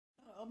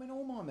mean,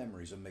 all my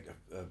memories of Mick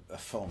are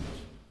fond.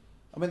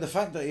 I mean, the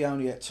fact that he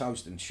only ate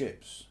toast and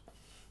chips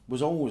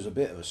was always a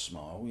bit of a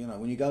smile. You know,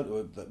 when you go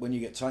to when you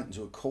get taken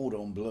to a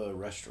cordon bleu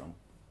restaurant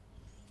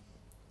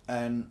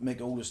and Mick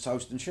orders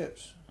toast and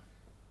chips.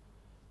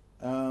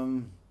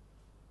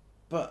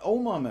 But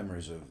all my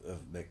memories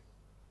of Mick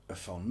are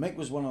fond. Mick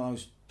was one of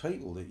those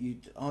people that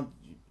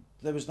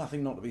there was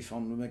nothing not to be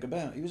fond of Mick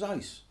about. He was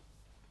ace.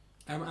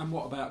 And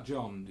what about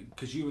John?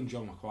 Because you and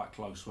John were quite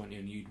close, weren't you?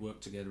 And you'd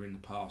worked together in the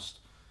past.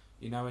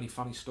 You know any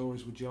funny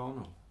stories with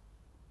John?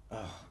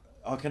 Or?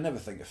 I can never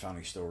think of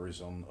funny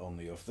stories on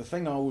the off. The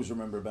thing I always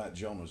remember about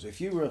John was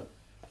if you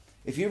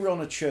were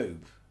on a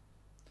tube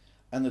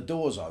and the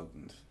doors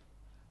opened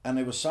and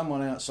there was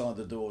someone outside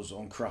the doors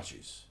on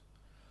crutches,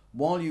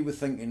 while you were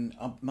thinking,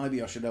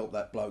 maybe I should help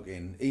that bloke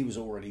in, he was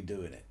already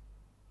doing it.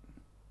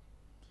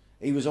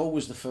 He was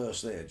always the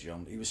first there,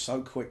 John. He was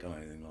so quick on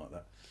anything like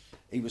that.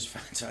 He was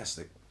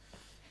fantastic.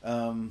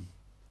 And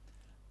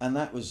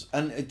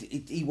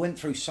he went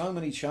through so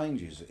many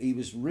changes. He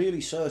was really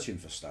searching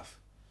for stuff,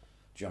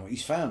 John.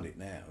 He's found it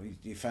now.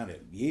 He found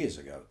it years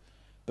ago.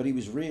 But he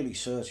was really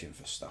searching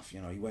for stuff.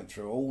 You know, he went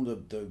through all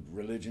the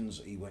religions.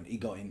 He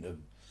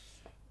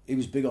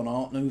was big on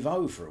Art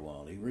Nouveau for a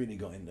while. He really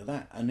got into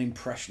that. And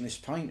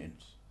Impressionist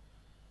paintings.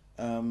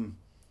 And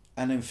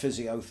then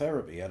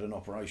physiotherapy. He had an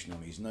operation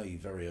on his knee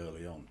very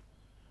early on.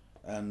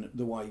 And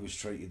the way he was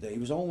treated there. He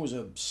was always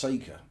a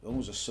seeker,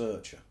 always a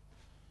searcher,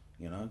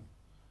 you know.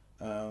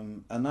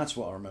 And that's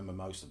what I remember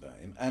most about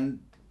him. And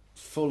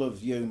full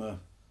of humour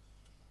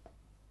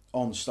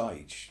on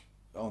stage,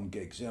 on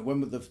gigs. You know,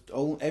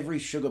 when every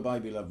Sugar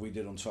Baby Love we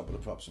did on Top of the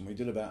Pops, and we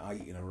did about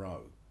 8 in a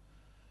row,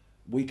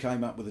 we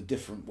came up with a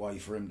different way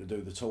for him to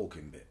do the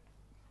talking bit.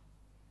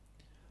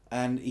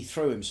 And he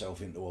threw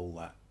himself into all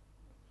that.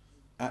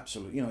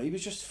 Absolutely. You know, he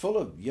was just full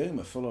of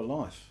humour, full of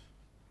life.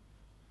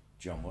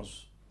 John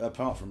was.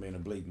 Apart from being a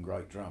bleeding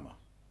great drummer.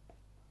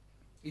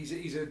 He's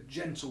a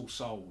gentle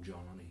soul,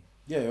 John, isn't he?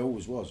 Yeah, he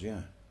always was,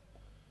 yeah.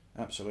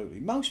 Absolutely.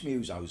 Most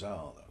musos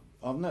are,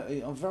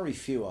 though. I've very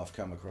few I've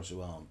come across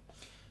who aren't.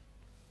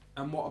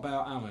 And what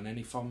about Alan?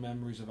 Any fond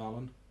memories of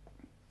Alan?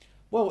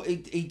 Well, he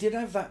did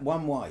have that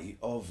one way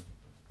of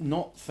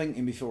not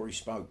thinking before he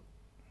spoke,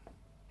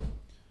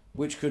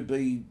 which could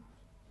be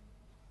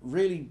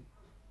really...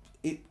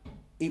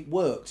 It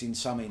worked in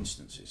some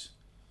instances.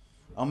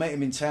 I met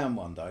him in town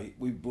one day.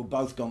 We were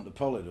both gone to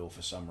Polydor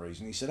for some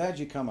reason. He said, "How'd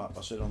you come up?"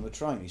 I said, "On the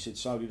train." He said,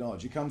 "So did I.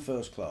 Did you come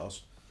first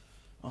class?"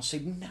 I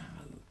said, "No."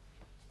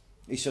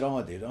 He said,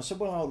 "I did." I said,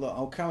 "Well,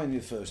 I'll come in the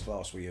first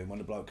class with you, and when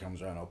the bloke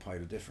comes around, I'll pay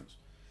the difference."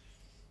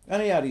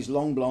 And he had his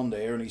long blonde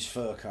hair and his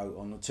fur coat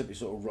on, the typical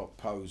sort of rock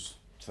pose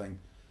thing.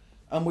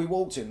 And we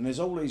walked in, and there's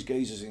all these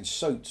geezers in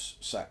suits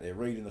sat there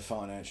reading the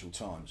Financial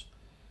Times.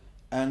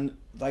 And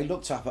they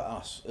looked up at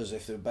us as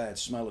if the bad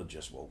smell had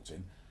just walked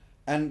in.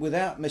 And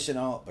without missing a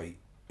heartbeat,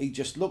 he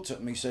just looked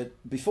at me and said,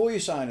 "Before you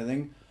say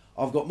anything,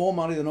 I've got more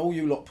money than all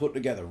you lot put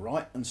together,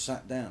 right?" And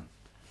sat down.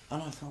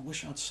 And I thought, I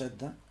wish I'd said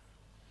that.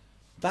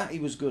 That he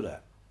was good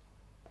at.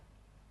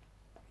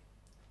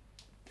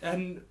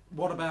 And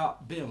what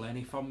about Bill?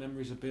 Any fond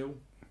memories of Bill?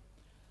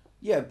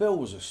 Yeah, Bill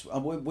was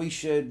we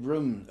shared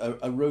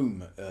a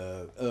room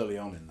early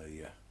on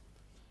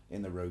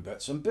in the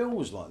Rubettes, and Bill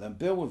was like that.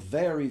 Bill was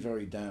very,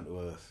 very down to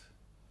earth.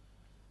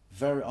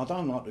 Very, I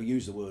don't like to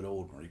use the word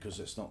ordinary because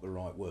it's not the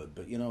right word,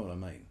 but you know what I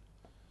mean.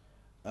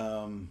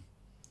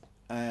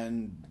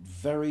 And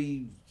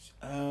very,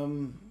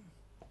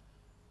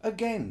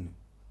 again,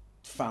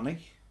 funny.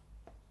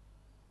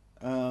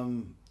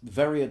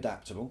 Very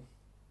adaptable.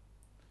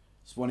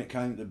 So when it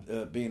came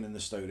to being in the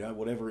studio,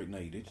 whatever it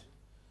needed,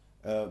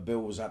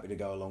 Bill was happy to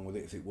go along with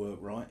it if it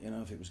worked right, you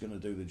know, if it was going to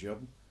do the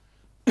job.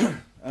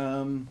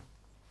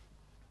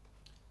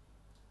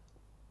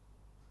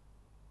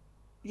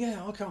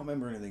 Yeah, I can't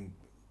remember anything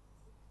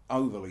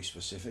overly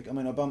specific. I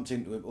mean, I bumped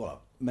into him,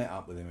 well, I met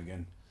up with him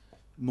again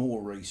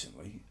more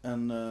recently,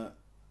 and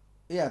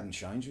he hadn't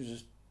changed. He was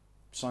just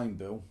same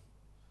Bill.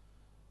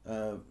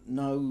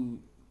 No,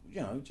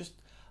 you know, just...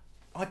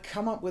 I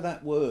come up with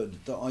that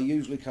word that I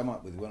usually come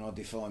up with when I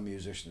define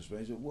musicians.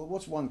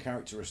 What's one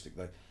characteristic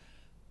that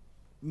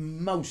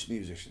most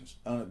musicians,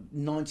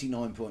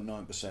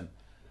 99.9%,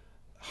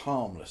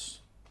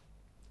 harmless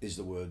is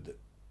the word that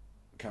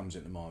comes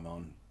into my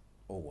mind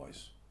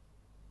always.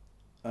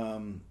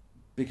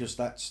 Because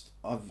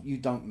you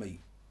don't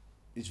meet,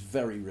 it's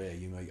very rare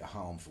you meet a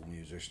harmful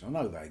musician. I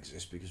know they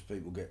exist because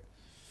people get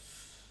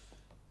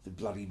the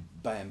bloody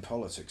band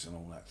politics and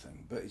all that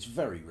thing, but it's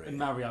very rare. And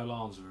Mario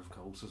Lanza, of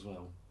course, as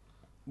well.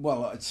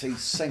 Well,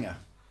 he's singer.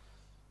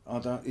 I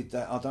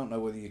don't know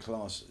whether you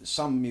class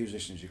some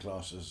musicians you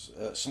class as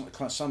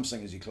some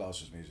singers you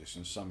class as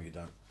musicians, some you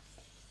don't.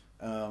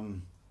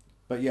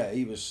 But yeah,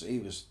 he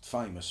was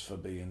famous for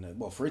being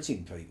for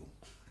hitting people,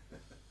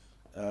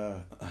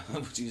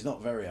 which is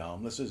not very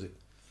harmless, is it?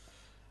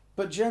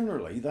 But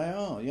generally they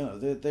are. You know,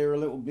 they're a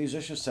little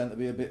musicians tend to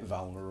be a bit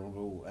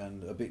vulnerable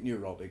and a bit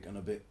neurotic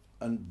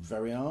and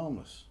very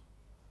harmless.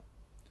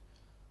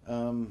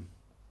 And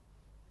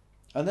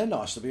they're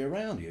nice to be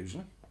around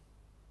usually.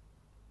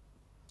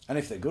 And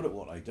if they're good at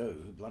what they do,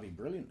 they're bloody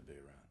brilliant to be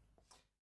around.